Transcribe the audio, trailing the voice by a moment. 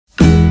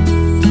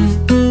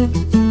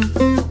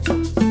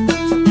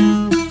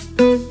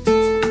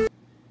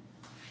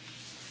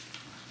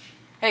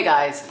Hey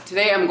guys,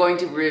 today I'm going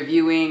to be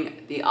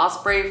reviewing the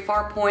Osprey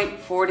Farpoint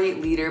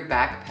 40-liter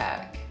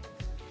backpack.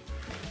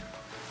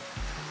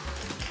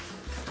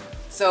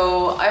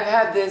 So I've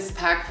had this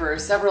pack for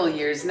several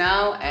years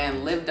now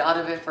and lived out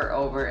of it for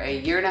over a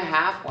year and a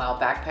half while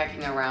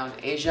backpacking around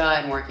Asia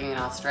and working in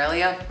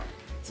Australia.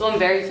 So I'm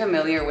very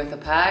familiar with the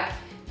pack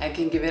and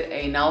can give it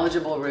a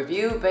knowledgeable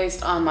review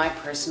based on my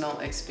personal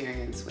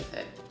experience with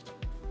it.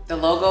 The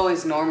logo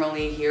is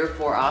normally here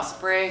for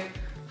Osprey.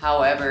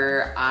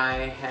 However,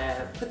 I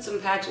have put some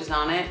patches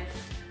on it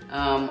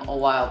a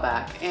while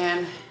back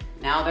and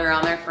now they're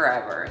on there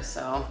forever,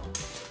 so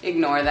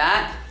ignore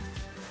that.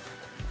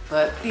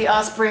 But the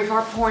Osprey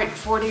Farpoint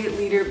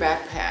 40-liter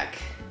backpack.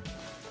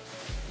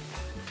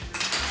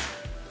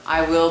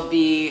 I will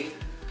be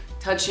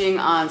touching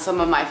on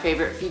some of my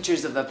favorite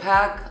features of the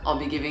pack. I'll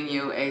be giving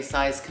you a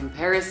size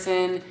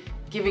comparison,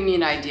 giving you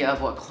an idea of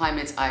what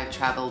climates I've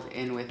traveled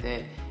in with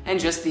it, and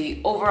just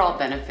the overall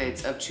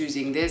benefits of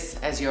choosing this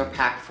as your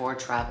pack for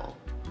travel.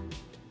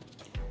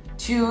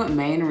 Two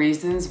main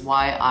reasons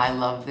why I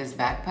love this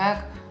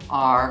backpack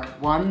are,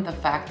 one, the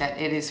fact that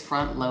it is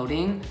front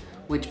loading,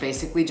 which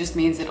basically just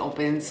means it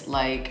opens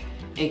like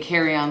a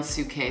carry-on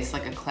suitcase,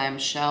 like a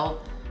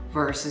clamshell,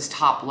 versus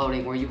top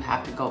loading where you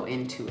have to go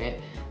into it.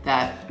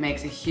 That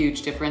makes a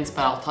huge difference,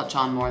 but I'll touch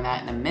on more of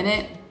that in a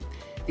minute.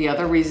 The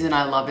other reason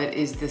I love it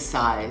is the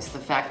size. The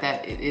fact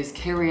that it is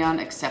carry-on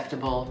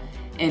acceptable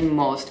in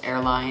most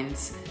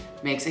airlines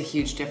makes a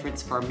huge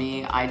difference for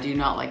me. I do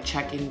not like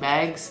checking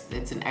bags.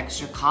 It's an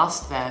extra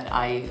cost that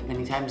I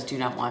many times do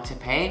not want to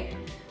pay.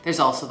 There's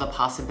also the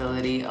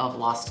possibility of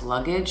lost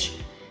luggage,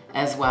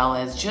 as well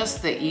as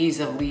just the ease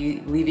of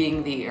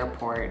leaving the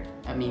airport.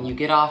 I mean, you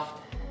get off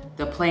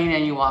the plane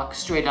and you walk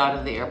straight out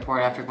of the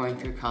airport after going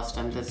through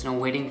customs. It's no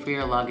waiting for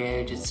your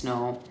luggage. It's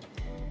no,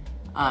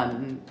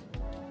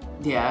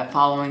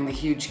 following the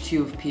huge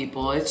queue of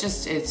people.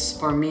 It's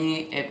for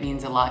me, it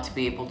means a lot to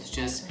be able to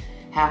just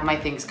have my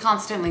things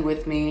constantly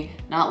with me,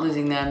 not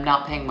losing them,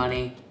 not paying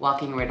money,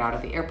 walking right out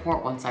of the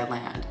airport once I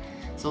land.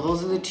 So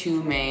those are the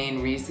two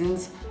main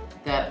reasons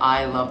that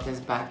I love this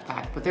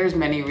backpack, but there's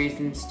many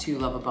reasons to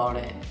love about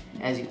it,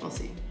 as you will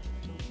see.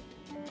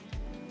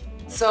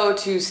 So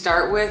to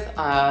start with,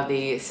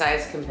 the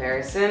size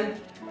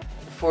comparison,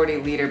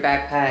 40-liter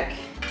backpack,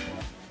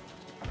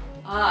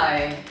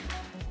 I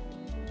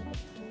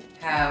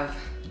have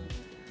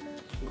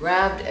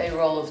grabbed a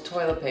roll of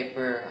toilet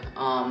paper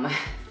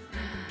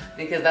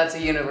because that's a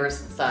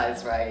universal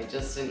size, right?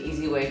 Just an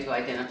easy way to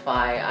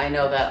identify. I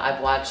know that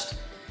I've watched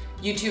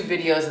YouTube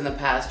videos in the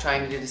past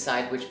trying to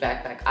decide which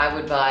backpack I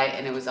would buy,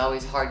 and it was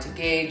always hard to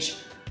gauge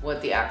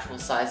what the actual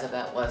size of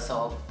that was.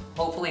 So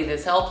hopefully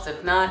this helps.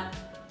 If not,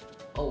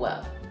 oh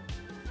well.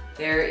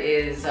 There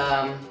is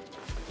the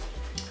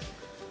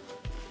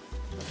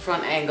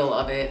front angle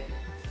of it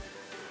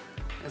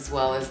as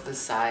well as the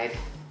side.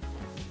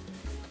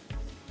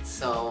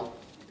 So,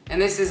 and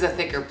this is a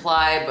thicker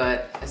ply,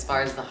 but as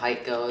far as the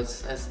height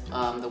goes,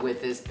 the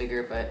width is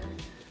bigger, but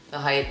the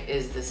height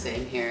is the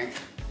same here.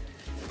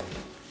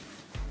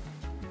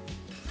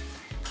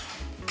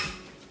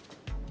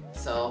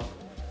 So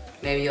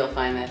maybe you'll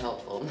find that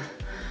helpful.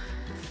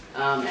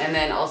 And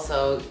then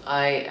also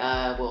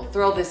I will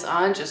throw this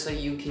on just so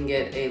you can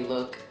get a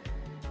look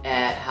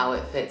at how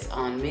it fits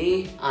on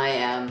me. I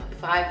am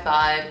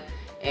 5'5"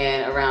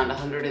 and around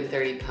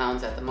 130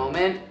 pounds at the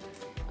moment.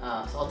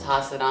 So I'll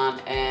toss it on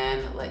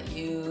and let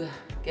you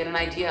get an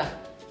idea.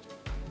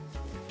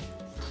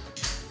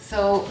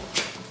 So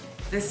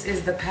this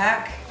is the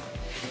pack.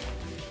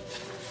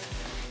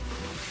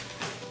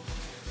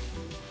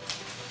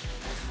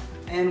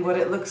 And what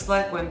it looks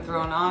like when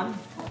thrown on.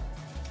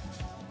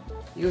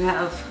 You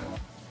have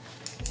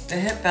the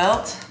hip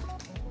belt,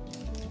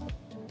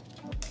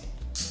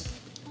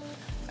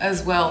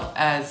 as well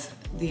as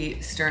the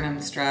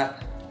sternum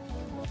strap,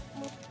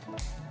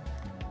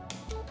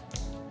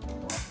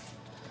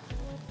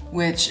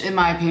 which in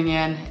my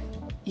opinion,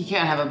 you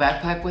can't have a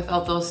backpack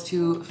without those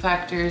two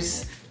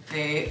factors.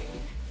 They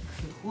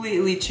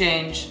completely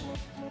change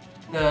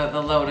the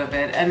load of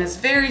it. And it's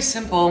very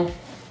simple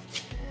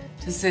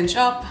to cinch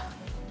up,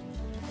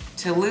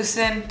 to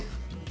loosen.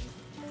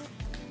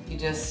 You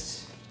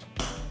just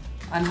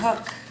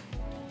unhook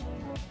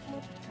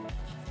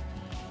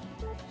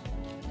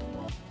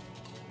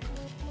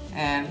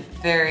and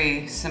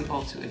very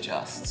simple to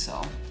adjust.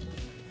 So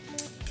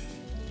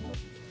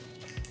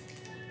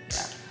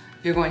yeah,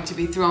 you're going to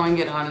be throwing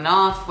it on and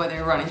off, whether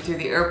you're running through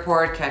the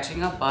airport,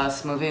 catching a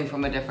bus, moving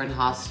from a different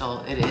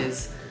hostel. It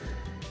is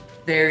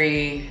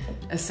very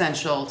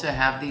essential to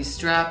have these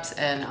straps,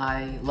 and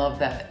I love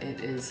that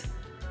it is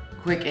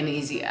quick and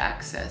easy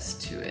access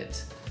to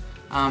it.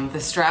 The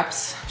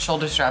straps,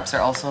 shoulder straps,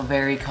 are also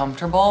very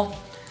comfortable.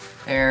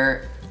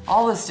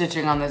 All the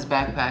stitching on this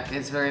backpack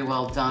is very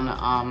well done.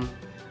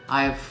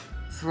 I've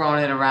thrown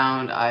it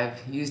around. I've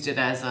used it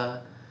as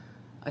a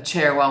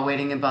chair while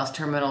waiting in bus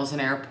terminals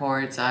and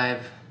airports.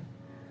 I've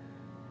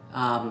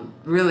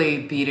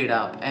really beat it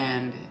up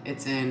and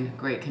it's in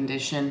great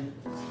condition.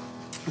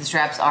 The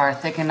straps are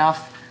thick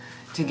enough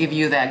to give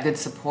you that good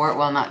support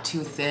while not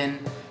too thin,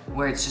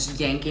 where it's just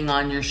yanking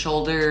on your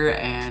shoulder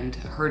and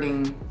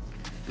hurting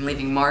and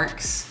leaving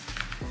marks.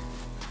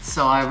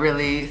 So I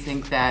really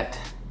think that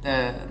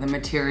the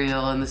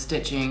material and the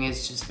stitching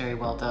is just very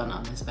well done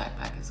on this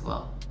backpack as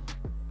well.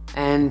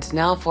 And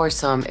now for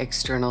some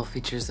external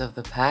features of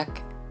the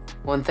pack.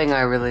 One thing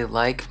I really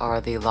like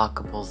are the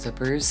lockable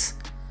zippers,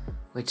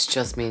 which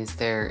just means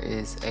there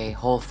is a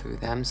hole through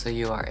them, so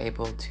you are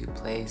able to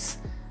place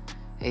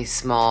a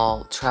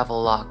small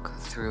travel lock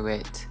through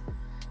it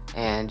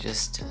and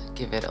just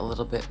give it a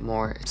little bit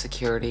more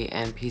security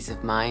and peace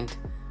of mind.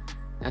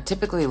 Now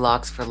typically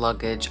locks for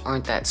luggage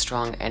aren't that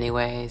strong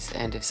anyways,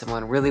 and if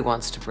someone really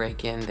wants to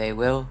break in, they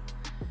will.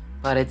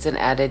 But it's an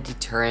added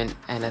deterrent,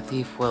 and a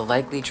thief will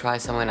likely try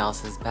someone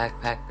else's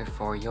backpack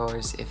before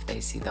yours if they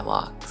see the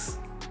locks.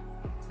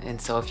 And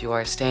so if you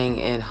are staying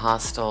in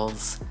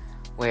hostels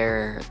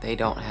where they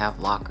don't have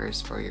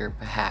lockers for your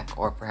pack,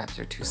 or perhaps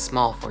they're too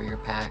small for your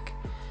pack,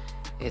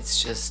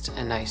 it's just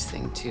a nice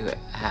thing to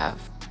have.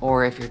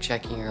 Or if you're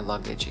checking your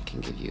luggage, it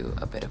can give you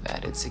a bit of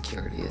added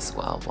security as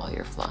well while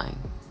you're flying.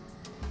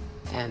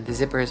 And the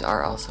zippers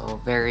are also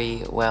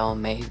very well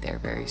made, they're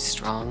very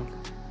strong.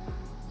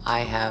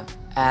 I have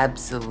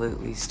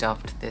absolutely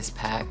stuffed this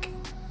pack,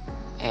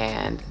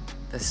 and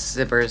the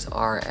zippers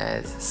are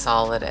as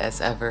solid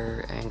as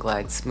ever and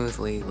glide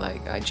smoothly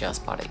like I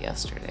just bought it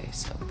yesterday.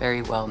 So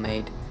very well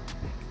made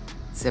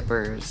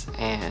zippers,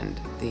 and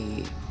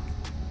the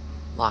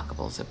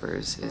lockable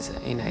zippers is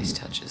a nice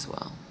touch as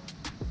well.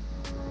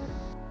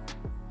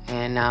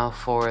 And now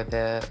for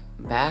the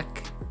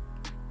back.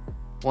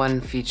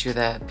 One feature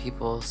that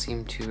people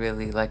seem to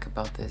really like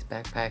about this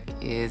backpack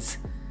is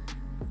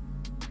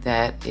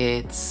that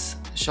its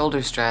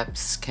shoulder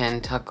straps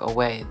can tuck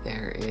away.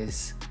 There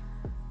is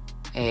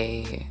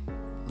a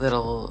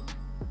little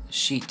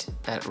sheet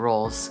that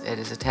rolls. It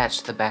is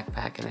attached to the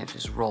backpack and it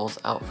just rolls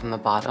out from the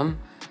bottom,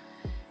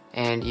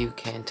 and you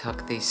can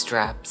tuck these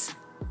straps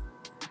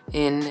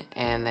in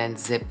and then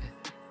zip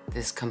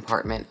this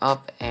compartment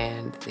up,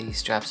 and the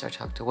straps are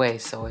tucked away.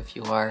 So if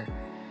you are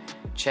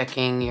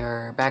checking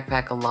your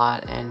backpack a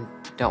lot and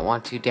don't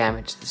want to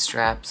damage the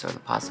straps, or the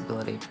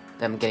possibility of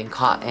them getting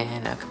caught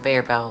in a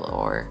conveyor belt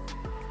or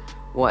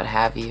what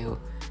have you,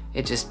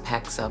 it just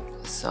packs up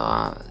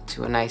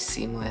to a nice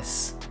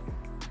seamless,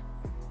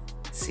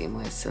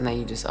 and then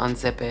you just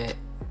unzip it,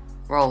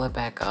 roll it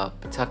back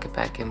up, tuck it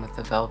back in with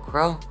the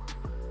Velcro,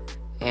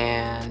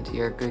 and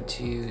you're good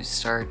to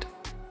start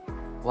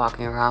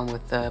walking around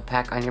with the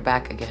pack on your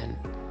back again.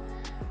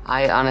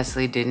 I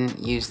honestly didn't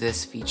use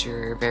this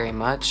feature very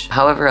much,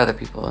 however other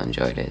people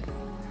enjoyed it.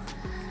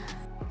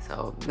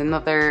 So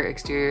another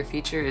exterior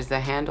feature is the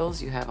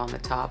handles you have on the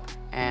top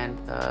and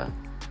the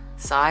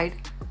side,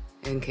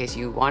 in case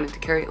you wanted to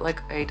carry it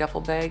like a duffel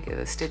bag.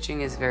 The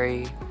stitching is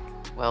very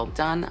well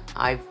done.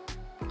 I've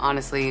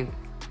honestly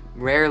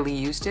rarely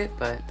used it,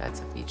 but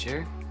that's a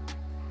feature.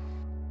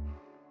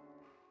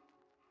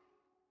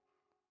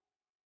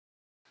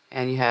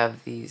 And you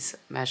have these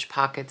mesh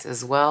pockets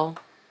as well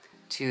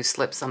to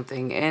slip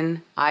something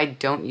in. I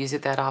don't use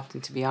it that often,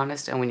 to be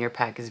honest, and when your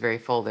pack is very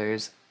full,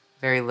 there's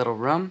very little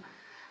room.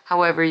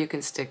 However, you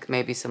can stick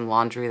maybe some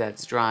laundry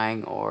that's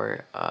drying,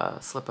 or a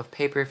slip of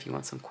paper if you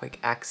want some quick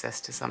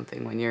access to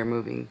something when you're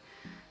moving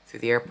through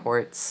the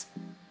airports.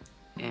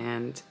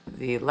 And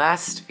the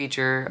last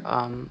feature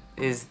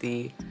is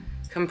the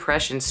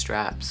compression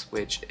straps,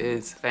 which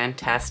is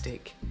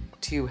fantastic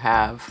to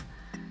have,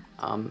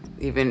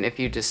 even if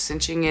you're just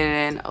cinching it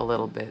in a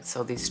little bit.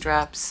 So these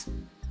straps,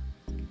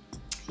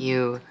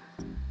 you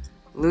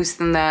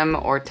loosen them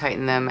or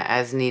tighten them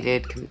as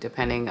needed,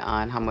 depending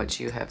on how much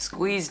you have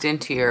squeezed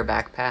into your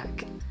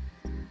backpack,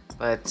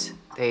 but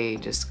they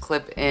just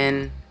clip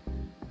in,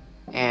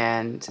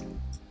 and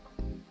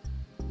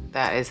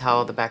that is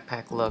how the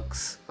backpack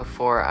looks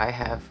before I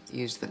have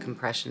used the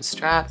compression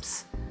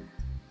straps.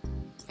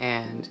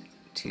 And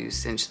to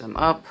cinch them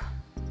up,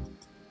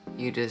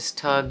 you just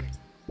tug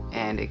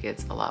and it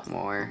gets a lot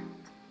more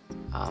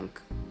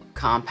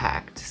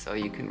compact, so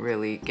you can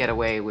really get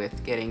away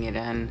with getting it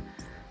in.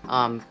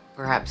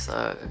 Perhaps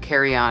a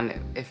carry-on,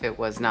 if it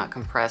was not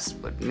compressed,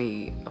 would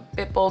be a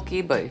bit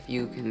bulky, but if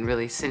you can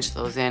really cinch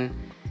those in,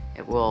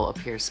 it will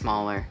appear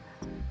smaller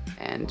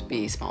and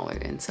be smaller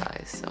in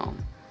size. So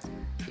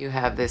you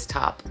have this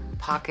top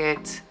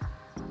pocket,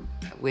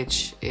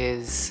 which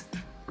is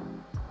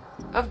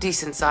of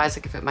decent size. I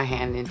can fit my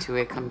hand into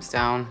it, comes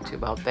down to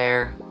about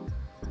there.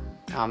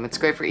 It's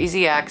great for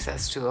easy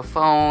access to a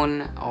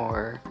phone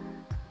or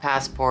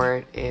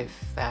passport, if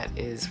that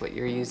is what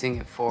you're using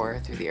it for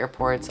through the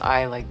airports.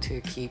 I like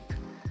to keep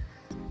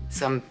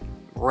some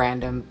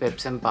random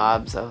bits and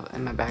bobs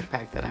in my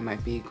backpack that I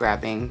might be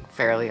grabbing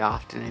fairly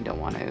often and don't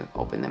want to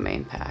open the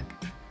main pack.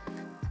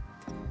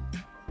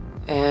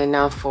 And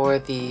now for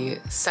the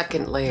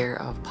second layer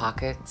of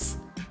pockets.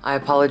 I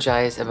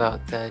apologize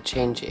about the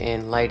change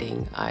in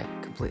lighting. I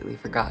completely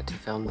forgot to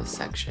film this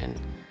section,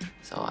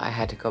 so I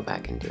had to go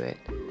back and do it.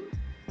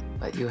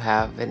 But you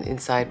have an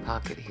inside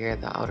pocket here,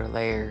 the outer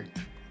layer,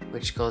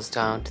 which goes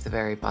down to the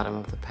very bottom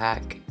of the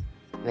pack,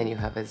 And then you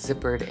have a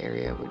zippered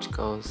area which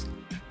goes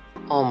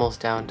almost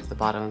down to the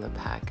bottom of the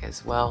pack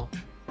as well.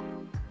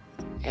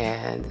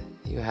 And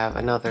you have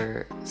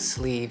another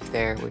sleeve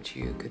there which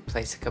you could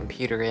place a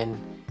computer in.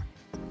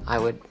 I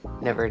would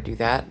never do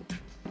that,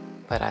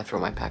 but I throw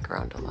my pack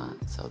around a lot.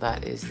 So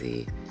that is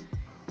the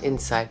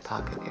inside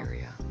pocket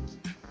area.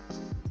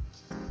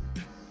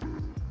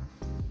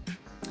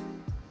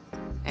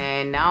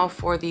 And now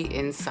for the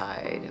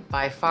inside.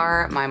 By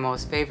far my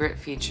most favorite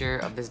feature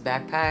of this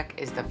backpack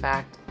is the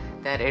fact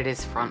that it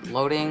is front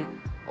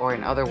loading, or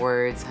in other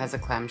words, has a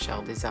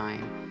clamshell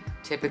design.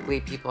 Typically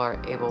people are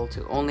able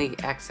to only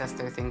access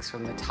their things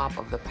from the top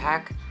of the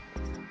pack,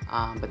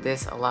 but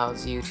this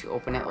allows you to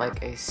open it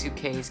like a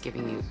suitcase,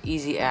 giving you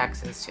easy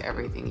access to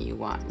everything you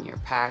want in your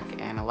pack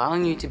and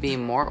allowing you to be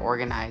more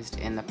organized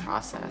in the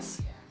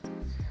process.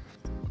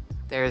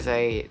 There's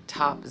a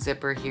top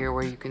zipper here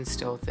where you can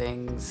stow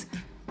things,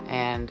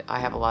 and I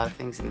have a lot of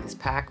things in this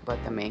pack,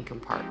 but the main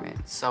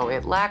compartment. So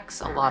it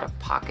lacks a lot of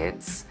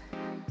pockets,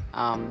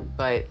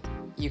 but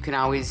you can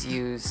always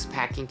use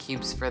packing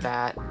cubes for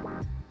that,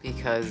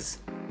 because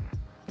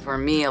for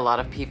me, a lot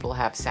of people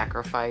have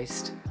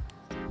sacrificed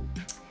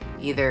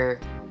either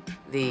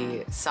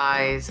the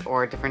size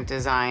or different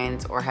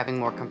designs or having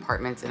more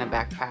compartments in a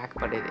backpack,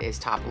 but it is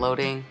top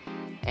loading,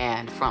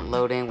 and front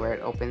loading where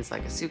it opens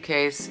like a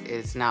suitcase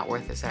is not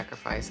worth the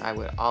sacrifice. I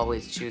would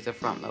always choose a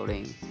front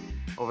loading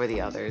over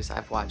the others.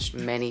 I've watched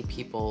many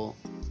people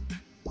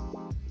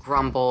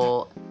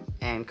grumble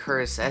and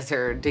curse as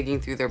they're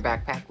digging through their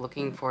backpack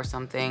looking for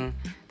something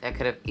that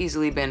could have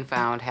easily been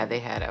found had they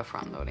had a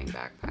front loading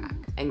backpack.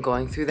 And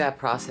going through that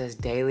process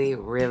daily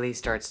really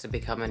starts to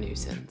become a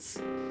nuisance.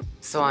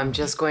 So I'm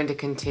just going to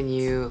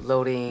continue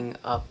loading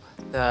up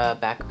the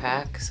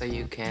backpack so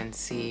you can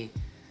see,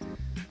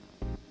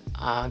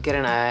 get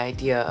an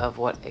idea of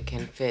what it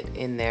can fit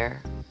in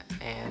there.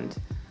 And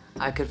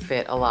I could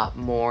fit a lot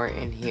more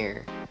in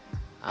here,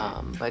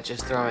 but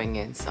just throwing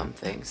in some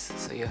things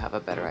so you have a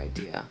better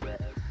idea.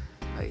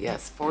 But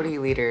yes, 40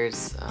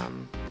 liters.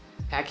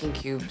 Packing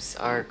cubes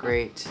are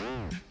great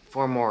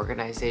for more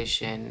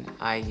organization.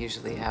 I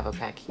usually have a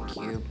packing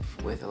cube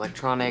with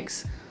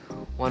electronics,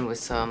 one with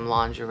some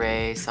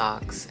lingerie,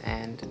 socks,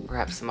 and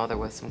perhaps some other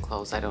with some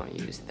clothes. I don't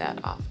use that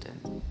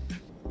often.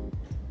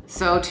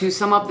 So to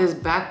sum up this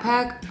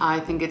backpack, I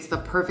think it's the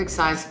perfect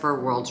size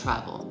for world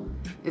travel.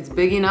 It's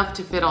big enough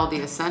to fit all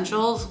the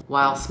essentials,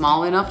 while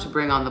small enough to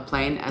bring on the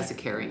plane as a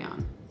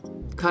carry-on.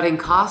 Cutting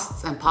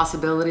costs and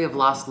possibility of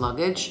lost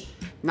luggage,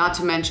 not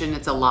to mention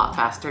it's a lot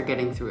faster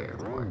getting through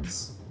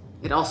airports.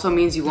 It also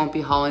means you won't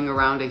be hauling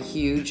around a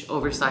huge,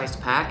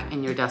 oversized pack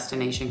in your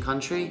destination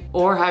country,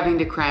 or having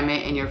to cram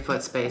it in your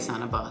foot space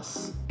on a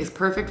bus. It's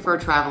perfect for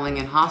traveling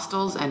in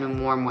hostels and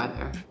in warm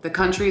weather. The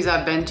countries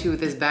I've been to with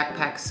this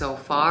backpack so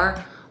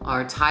far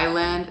are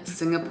Thailand,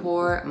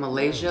 Singapore,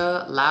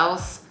 Malaysia,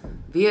 Laos,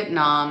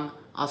 Vietnam,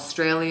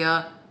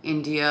 Australia,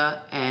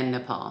 India, and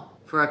Nepal,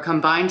 for a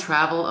combined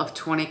travel of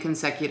 20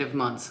 consecutive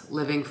months,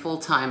 living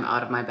full-time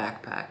out of my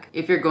backpack.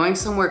 If you're going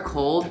somewhere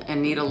cold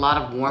and need a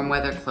lot of warm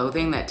weather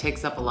clothing that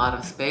takes up a lot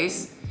of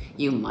space,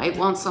 you might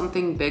want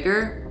something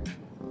bigger.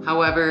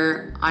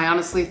 However, I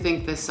honestly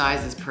think this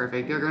size is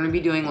perfect. You're gonna be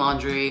doing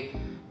laundry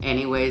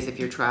anyways if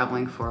you're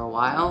traveling for a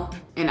while.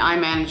 And I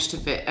managed to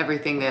fit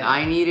everything that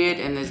I needed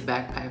in this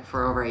backpack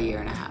for over 1.5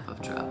 years of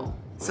travel.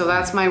 So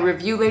that's my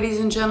review, ladies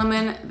and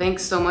gentlemen.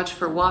 Thanks so much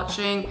for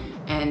watching,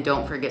 and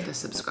don't forget to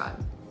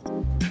subscribe.